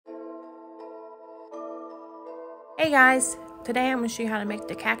Hey guys, today I'm going to show you how to make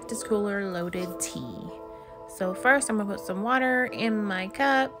the Cactus Cooler Loaded Tea. So first I'm going to put some water in my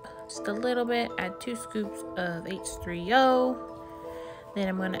cup, just a little bit, add 2 scoops of H3O. Then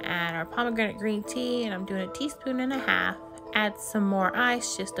I'm going to add our pomegranate green tea, and I'm doing 1.5 teaspoons. Add some more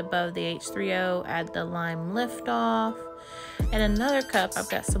ice just above the H3O, add the lime Liftoff. In another cup, I've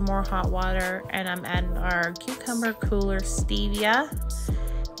got some more hot water, and I'm adding our cucumber cooler Stevia.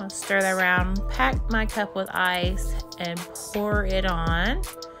 I'm gonna stir that around, pack my cup with ice, and pour it on.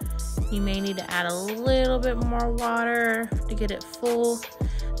 You may need to add a little bit more water to get it full.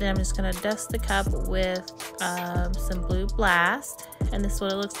 Then I'm just gonna dust the cup with some Blue Blast, and this is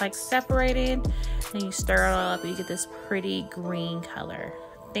what it looks like separated. And you stir it all up, and you get this pretty green color.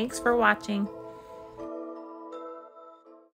 Thanks for watching.